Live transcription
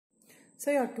So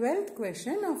your 12th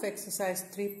question of exercise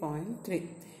 3.3.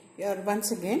 You are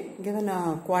once again given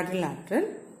a quadrilateral.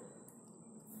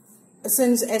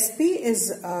 Since SP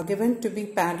is given to be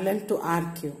parallel to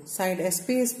RQ, side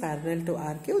SP is parallel to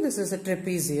RQ, this is a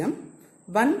trapezium.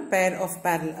 One pair of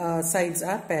sides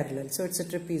are parallel, so it's a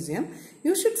trapezium.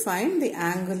 You should find the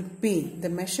angle P, the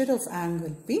measure of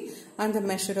angle P and the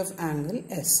measure of angle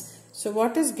S. So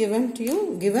what is given to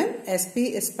you? Given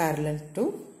SP is parallel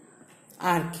to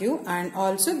RQ and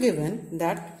also given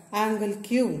that angle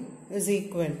Q is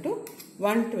equal to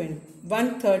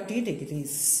 130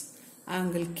 degrees.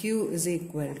 Angle Q is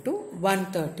equal to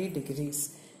 130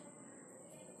 degrees.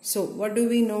 So what do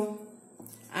we know?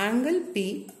 Angle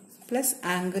P plus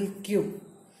angle Q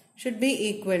should be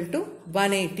equal to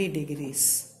 180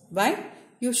 degrees. Why?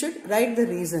 You should write the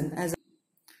reason as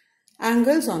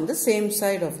angles on the same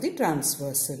side of the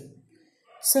transversal.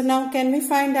 So now can we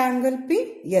find angle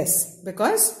P? Yes,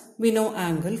 because we know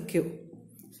angle Q.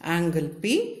 Angle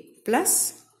P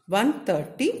plus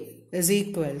 130 is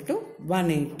equal to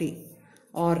 180,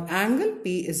 or angle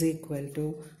P is equal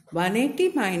to 180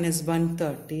 minus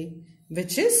 130,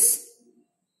 which is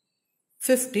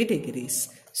 50 degrees.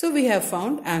 So we have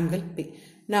found angle P.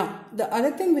 Now the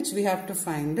other thing which we have to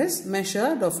find is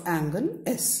measure of angle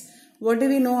S. What do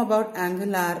we know about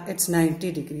angle R? It's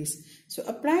 90 degrees. So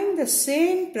applying the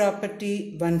same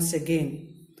property once again,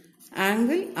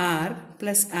 angle R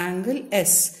plus angle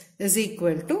S is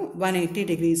equal to 180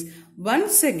 degrees.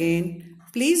 Once again,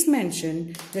 please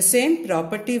mention the same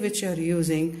property which you are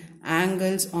using,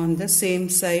 angles on the same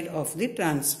side of the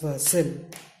transversal.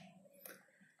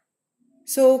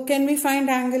 So can we find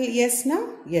angle S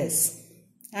now? Yes.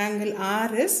 Angle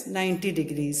R is 90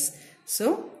 degrees.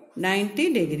 So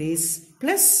 90 degrees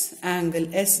plus angle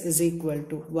S is equal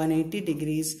to 180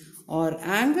 degrees, or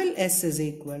angle S is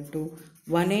equal to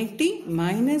 180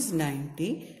 minus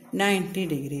 90, 90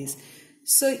 degrees.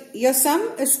 So your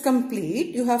sum is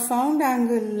complete. You have found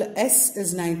angle S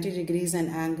is 90 degrees and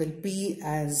angle P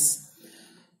as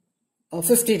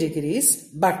 50 degrees.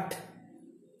 But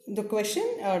the question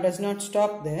does not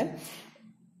stop there.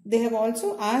 They have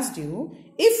also asked you,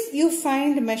 if you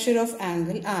find measure of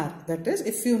angle R, that is,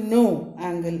 if you know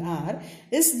angle R,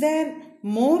 is there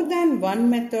more than one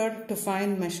method to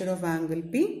find measure of angle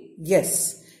P?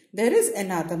 Yes, there is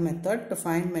another method to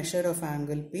find measure of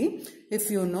angle P if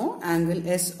you know angle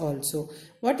S also.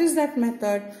 What is that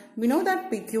method? We know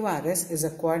that PQRS is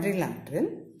a quadrilateral.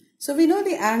 So we know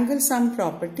the angle sum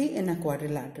property in a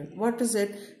quadrilateral. What is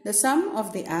it? The sum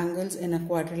of the angles in a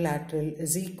quadrilateral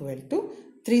is equal to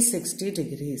 360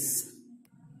 degrees.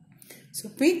 So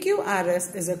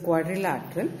PQRS is a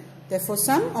quadrilateral. Therefore,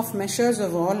 sum of measures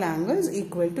of all angles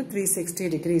equal to 360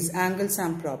 degrees. Angle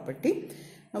sum property.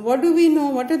 Now, what do we know?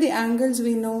 What are the angles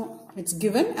we know? It's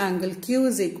given angle Q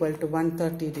is equal to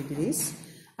 130 degrees.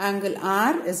 Angle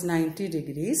R is 90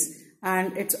 degrees.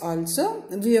 And it's also,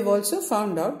 we have also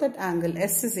found out that angle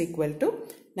S is equal to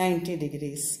 90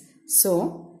 degrees.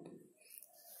 So,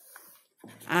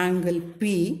 angle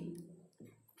P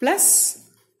plus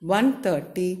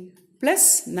 130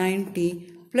 plus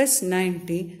 90 plus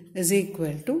 90 is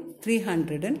equal to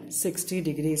 360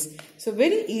 degrees. So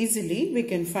very easily we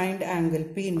can find angle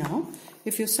P now.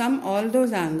 If you sum all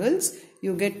those angles,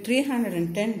 you get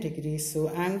 310 degrees. So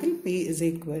angle P is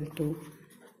equal to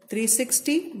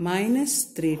 360 minus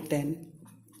 310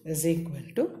 is equal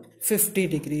to 50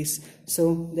 degrees.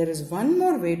 So there is one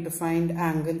more way to find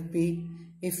angle P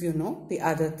if you know the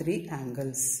other three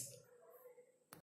angles.